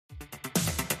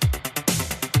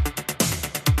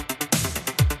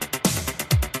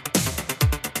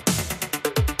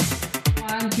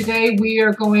today we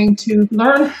are going to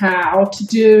learn how to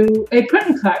do a print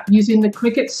and cut using the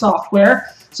Cricut software.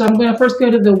 So I'm going to first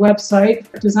go to the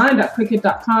website,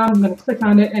 design.cricut.com. I'm going to click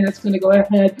on it and it's going to go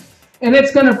ahead and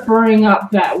it's going to bring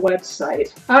up that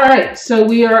website. All right, so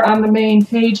we are on the main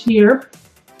page here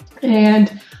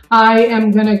and I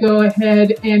am going to go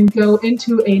ahead and go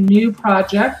into a new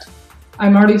project.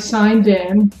 I'm already signed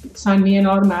in, it signed me in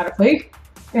automatically.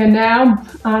 And now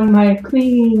on my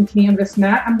clean canvas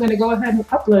mat, I'm going to go ahead and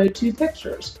upload 2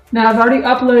 pictures. Now I've already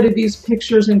uploaded these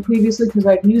pictures in previously because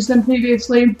I've used them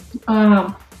previously.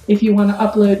 If you want to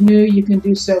upload new, you can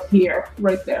do so here,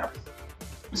 right there.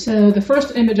 So the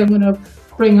first image I'm going to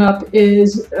bring up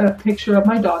is a picture of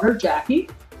my daughter, Jackie.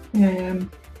 And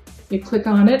you click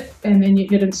on it and then you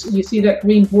hit, you see that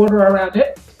green border around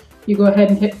it. You go ahead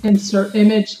and hit insert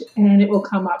image and it will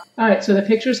come up. All right, so the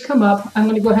pictures come up. I'm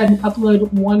going to go ahead and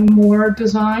upload one more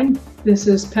design. This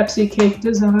is Pepsi Cake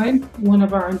Design, one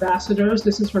of our ambassadors.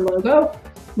 This is her logo.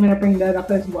 I'm going to bring that up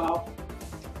as well.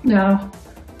 Now,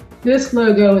 this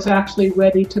logo is actually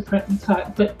ready to print and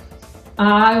cut, but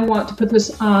I want to put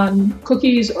this on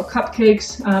cookies or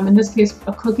cupcakes, in this case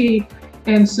a cookie,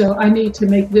 and so I need to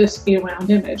make this a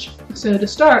round image. So to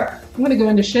start, I'm going to go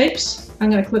into shapes. I'm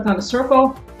going to click on a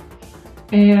circle.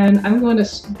 And I'm going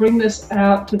to bring this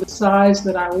out to the size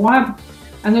that I want.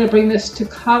 I'm going to bring this to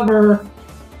cover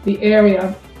the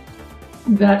area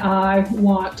that I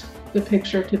want the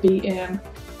picture to be in.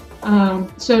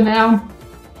 So now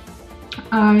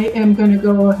I am going to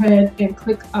go ahead and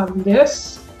click on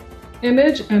this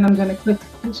image and I'm going to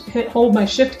hold my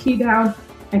shift key down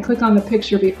and click on the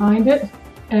picture behind it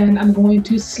and I'm going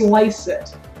to slice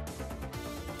it.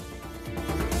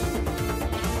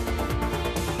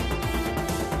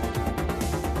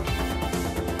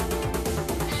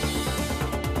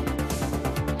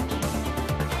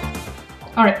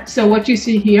 All right, so what you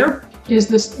see here is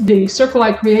the circle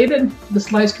I created, the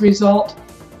sliced result.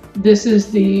 This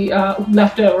is the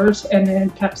leftovers and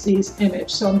then Pepsi's image.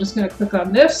 So I'm just going to click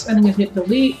on this and I'm going to hit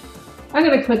delete. I'm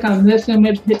going to click on this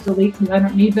image, hit delete because I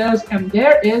don't need those. And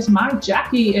there is my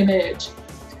Jackie image.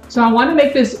 So I want to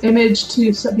make this image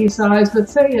to be sized,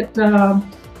 let's say at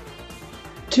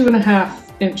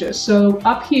 2.5 inches. So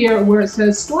up here where it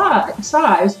says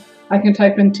size, I can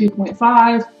type in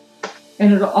 2.5.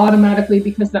 And it'll automatically,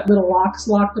 because that little lock's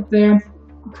locked up there,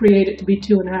 create it to be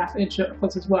 2.5 inches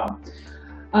as well.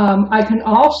 I can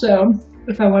also,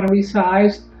 if I want to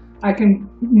resize, I can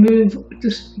move,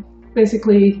 just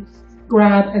basically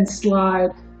grab and slide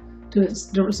to the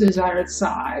desired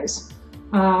size.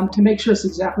 To make sure it's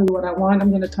exactly what I want,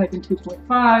 I'm going to type in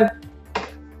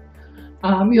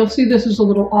 2.5. You'll see this is a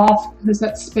little off because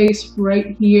that space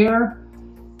right here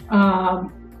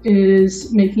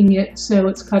is making it so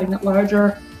it's cutting it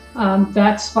larger.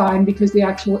 That's fine because the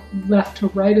actual left to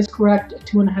right is correct at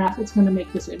 2.5. It's going to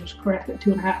make this image correct at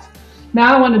 2.5.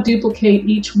 Now I want to duplicate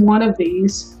each one of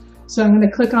these. So I'm going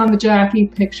to click on the Jackie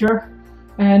picture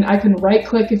and I can right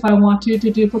click if I want to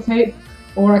duplicate,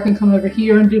 or I can come over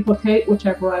here and duplicate,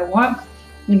 whichever I want.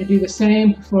 I'm going to do the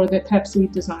same for the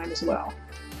Pepsi design as well.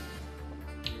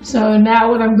 So now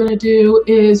what I'm going to do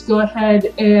is go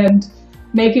ahead and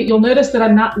make it, you'll notice that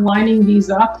I'm not lining these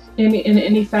up in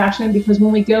any fashion because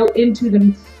when we go into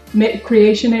the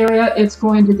creation area, it's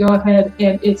going to go ahead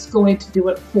and it's going to do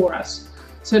it for us.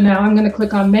 So now I'm going to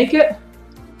click on make it.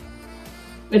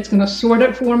 It's going to sort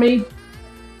it for me.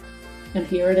 And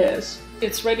here it is.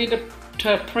 It's ready to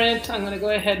print. I'm going to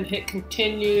go ahead and hit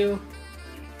continue.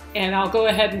 And I'll go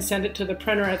ahead and send it to the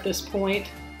printer at this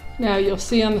point. Now you'll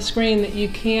see on the screen that you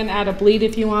can add a bleed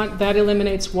if you want. That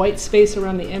eliminates white space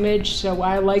around the image, so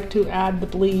I like to add the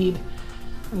bleed.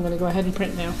 I'm going to go ahead and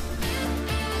print now.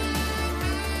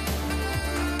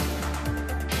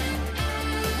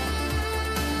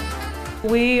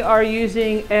 We are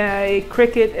using a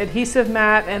Cricut adhesive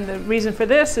mat, and the reason for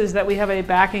this is that we have a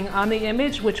backing on the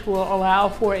image which will allow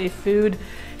for a food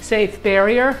safe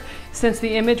barrier. Since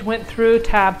the image went through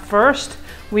tab first,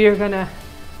 we are going to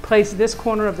place this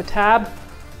corner of the tab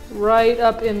right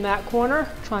up in that corner,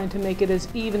 trying to make it as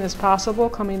even as possible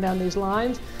coming down these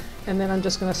lines, and then I'm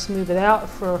just going to smooth it out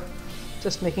for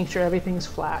just making sure everything's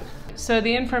flat. So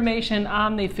the information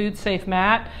on the food safe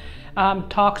mat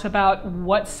talks about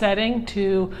what setting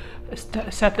to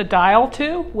set the dial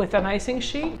to with an icing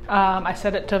sheet. I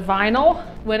set it to vinyl,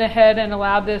 went ahead and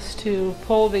allowed this to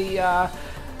pull the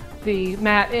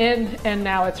mat in, and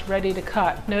now it's ready to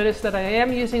cut. Notice that I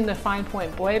am using the fine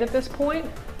point blade at this point,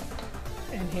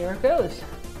 and here it goes.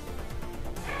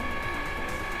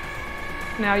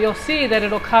 Now you'll see that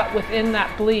it'll cut within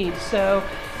that bleed, so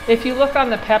If you look on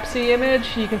the Pepsi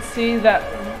image, you can see that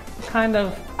kind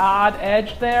of odd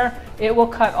edge there. It will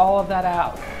cut all of that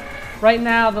out. Right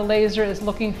now, the laser is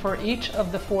looking for each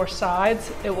of the 4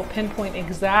 sides. It will pinpoint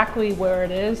exactly where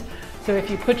it is. So if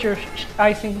you put your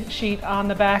icing sheet on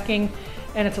the backing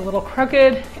and it's a little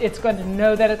crooked, it's going to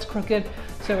know that it's crooked,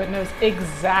 so it knows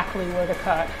exactly where to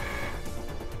cut.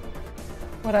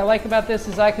 What I like about this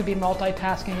is I could be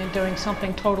multitasking and doing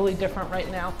something totally different right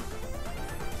now.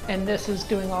 And this is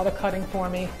doing all the cutting for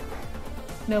me.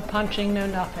 No punching, no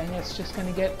nothing. It's just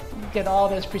going to get all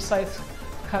those precise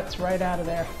cuts right out of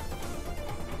there.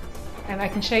 And I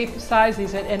can size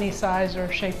these at any size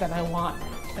or shape that I want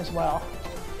as well.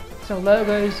 So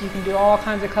logos, you can do all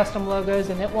kinds of custom logos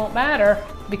and it won't matter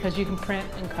because you can print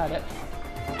and cut it.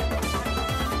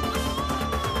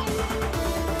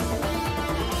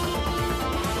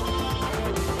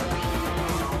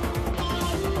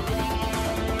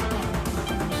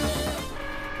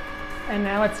 And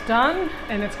now it's done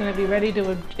and it's going to be ready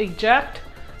to eject.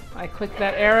 I click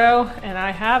that arrow and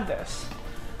I have this.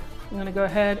 I'm going to go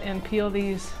ahead and peel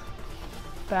these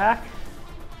back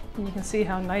and you can see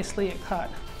how nicely it cut.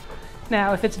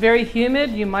 Now if it's very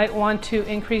humid, you might want to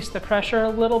increase the pressure a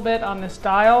little bit on this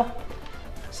dial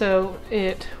so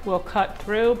it will cut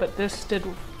through, but this did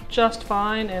just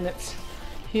fine and it's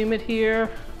humid here.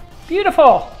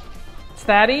 Beautiful! It's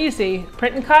that easy.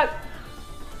 Print and cut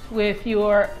with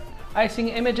your Icing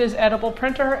Images edible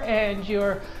printer and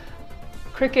your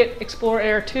Cricut Explore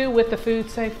Air 2 with the Food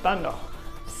Safe bundle.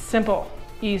 Simple,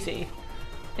 easy,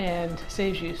 and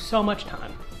saves you so much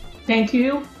time. Thank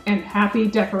you and happy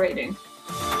decorating.